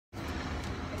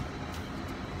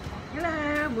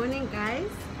morning, guys.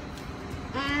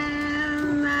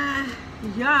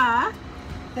 Yeah,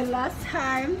 the last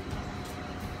time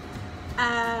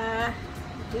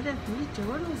did a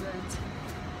video. When was it?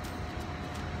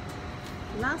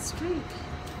 Last week,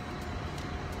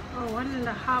 or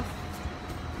 1.5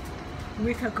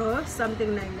 week ago,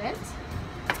 something like that.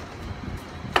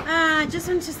 I just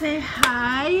want to say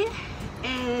hi,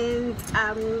 and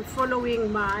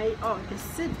following my the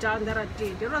sit down that I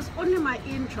did. It was only my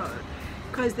intro,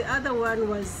 because the other one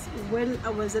was when I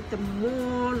was at the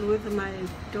mall with my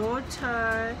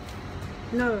daughter.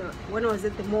 No, when I was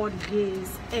at the Morningggg,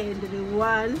 and the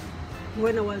one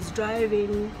when I was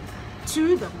driving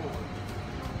to the mall.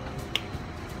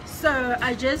 So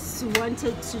I just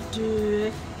wanted to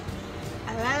do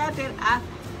a little bit of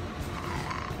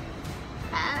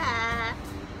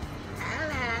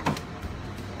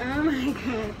oh my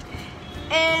god.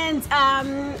 And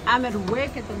I'm at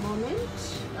work at the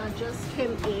moment. I just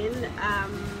came in.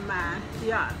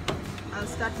 Yeah, I'll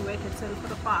start work at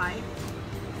 10:45.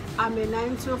 I'm a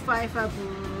 9 to 5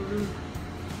 aboon.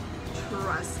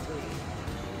 Trust me.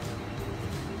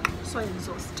 So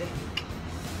exhausting.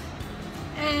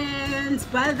 And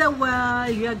by the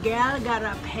way, your girl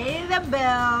gotta pay the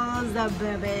bills, the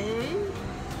baby.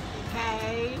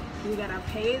 Okay, you gotta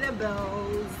pay the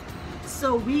bills.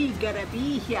 So we gotta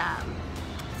be here.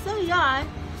 So yeah,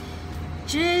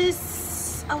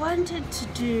 just I wanted to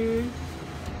do.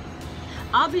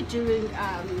 I'll be doing.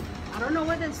 I don't know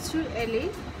whether it's too early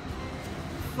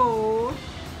for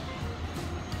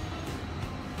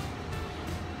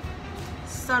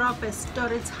sort of a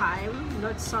story time,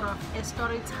 not sort of a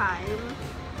story time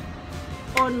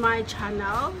on my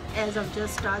channel, as I've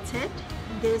just started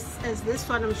this. As this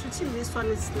one I'm shooting, this one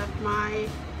is like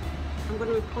I'm going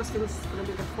to be posting, this is going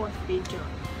to be the 4th video.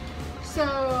 So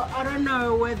I don't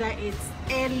know whether it's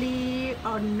early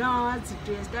or not to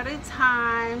do a story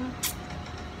time,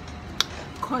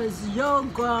 cause your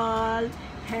girl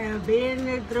have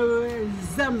been through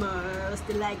the most,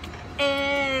 like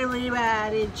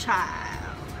everybody,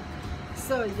 child.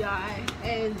 So yeah,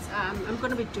 and I'm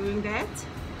gonna be doing that.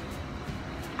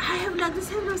 I have like this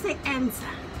saying, and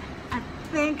I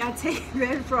think I take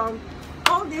that from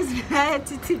all these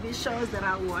reality TV shows that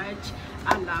I watch.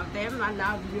 I love them. I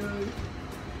love you,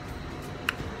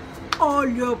 all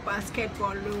your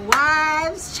basketball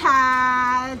wives,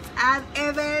 child. I'm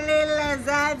Emily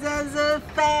Lazar's a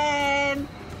fan.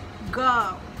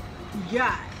 Go,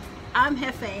 yeah, I'm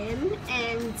her fan,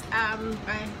 and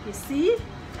you see,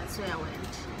 that's where I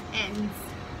went. And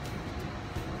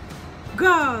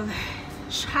go,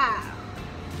 child.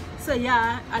 So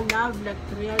yeah, I love like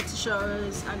the reality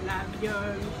shows. I love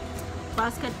your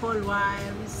basketball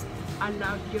wives. I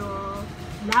love your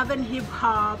love and hip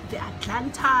hop, the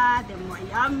Atlanta, the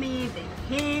Miami, the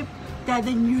hip, the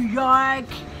New York,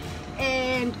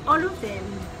 and all of them.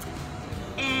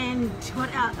 And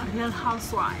what else? Real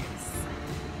Housewives,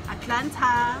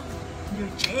 Atlanta, New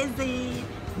Jersey,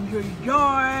 New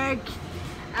York.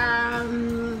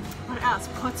 What else?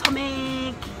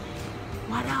 Potomac.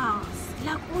 What else?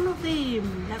 Like all of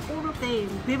them.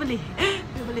 Beverly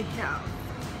Hills.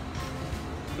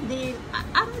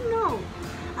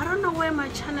 I don't know where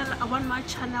I want my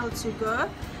channel to go,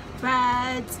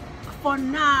 but for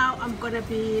now I'm gonna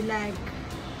be like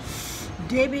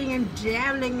dipping and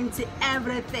dabbling into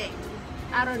everything.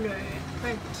 I don't know,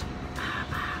 but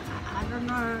I don't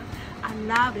know. I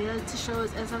love reality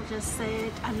shows, as I've just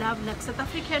said. I love like South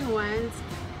African ones.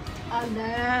 I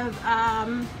love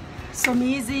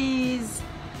Somizi's,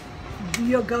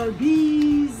 Your Girl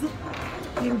Bees,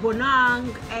 Being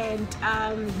Bonang, and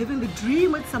Living the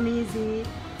Dream with Somizi.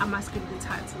 I must give the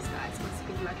titles, guys. I must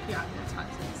give like the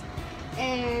titles.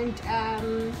 And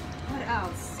what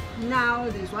else? Now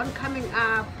there's one coming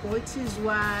up, Boy's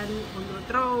one on your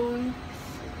throne.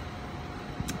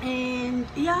 And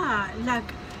yeah,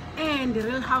 like, and the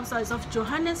Real Housewives of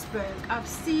Johannesburg. I've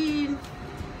seen,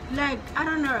 like, I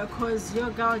don't know, because your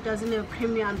girl doesn't have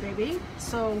premium, baby,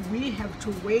 so we have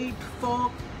to wait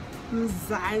for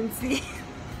Mzansi.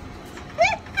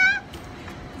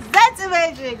 That's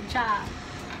amazing, child.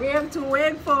 We have to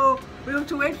wait for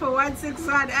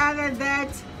 161. Other that,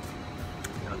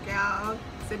 your girl,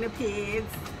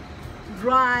 centipedes,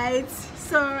 right?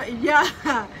 So yeah,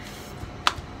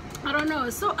 I don't know.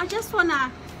 So I just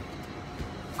wanna,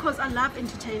 because I love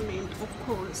entertainment, of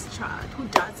course, child. Who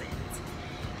doesn't?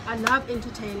 I love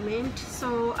entertainment,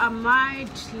 so I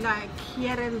might like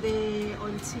here and there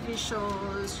on TV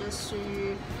shows just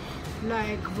to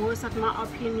like voice out my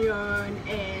opinion,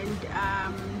 and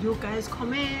you guys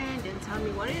comment and tell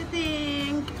me what you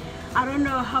think. I don't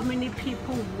know how many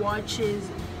people watches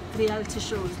reality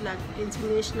shows, like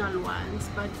international ones,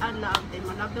 but I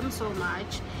love them so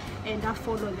much, and I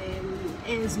follow them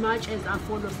as much as I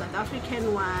follow South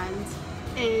African ones,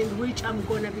 and which I'm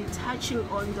gonna be touching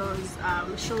on those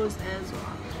shows as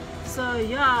well. So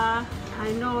yeah,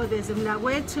 I know there's a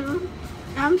Mnakwethu.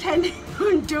 I'm planning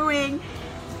on doing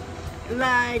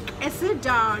like a sit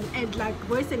down and like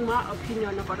voicing my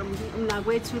opinion about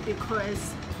Mnakwethu,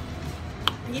 because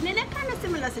in a kind of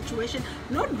similar situation,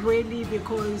 not really,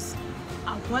 because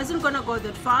I wasn't gonna go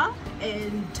that far,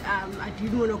 and I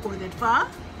didn't want to go that far.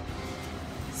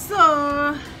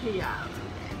 So yeah,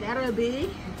 that will be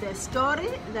the story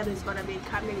that is gonna be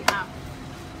coming up,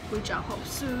 which I hope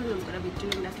soon. I'm gonna be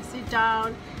doing like a sit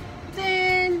down,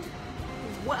 then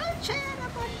we'll chat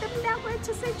about the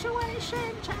Mnakwethu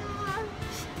situation, child.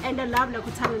 And I love like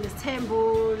Utano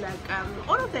Tembo, like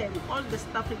all of them, all the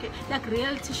stuff like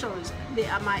reality shows. They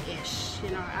are my ish,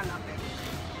 you know. I love them.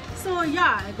 So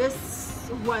yeah, this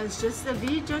was just a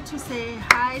video to say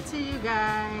hi to you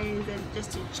guys and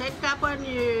just to check up on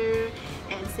you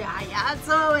and say how y'all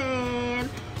doing,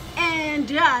 and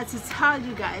yeah, to tell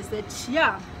you guys that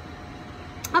yeah,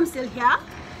 I'm still here.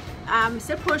 I'm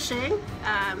still pushing,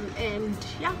 and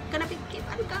yeah, gonna be keep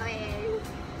on going,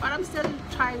 but I'm still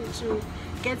trying to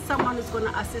get someone who's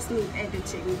gonna assist me with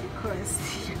editing,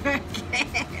 because you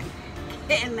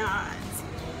cannot.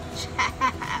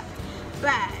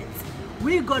 But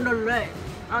we're gonna learn,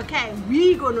 okay?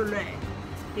 We're gonna learn.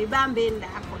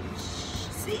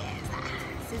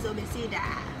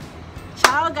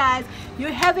 Ciao guys, you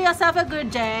have yourself a good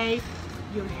day.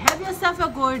 You have yourself a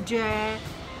good day.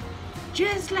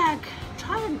 Just like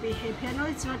try and be happy. I know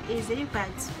it's not easy, but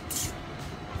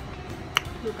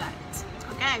you got it,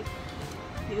 okay?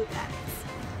 You got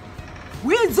it.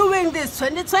 We're doing this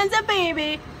 2020,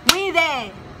 baby. We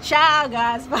there. Ciao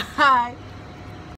guys, bye.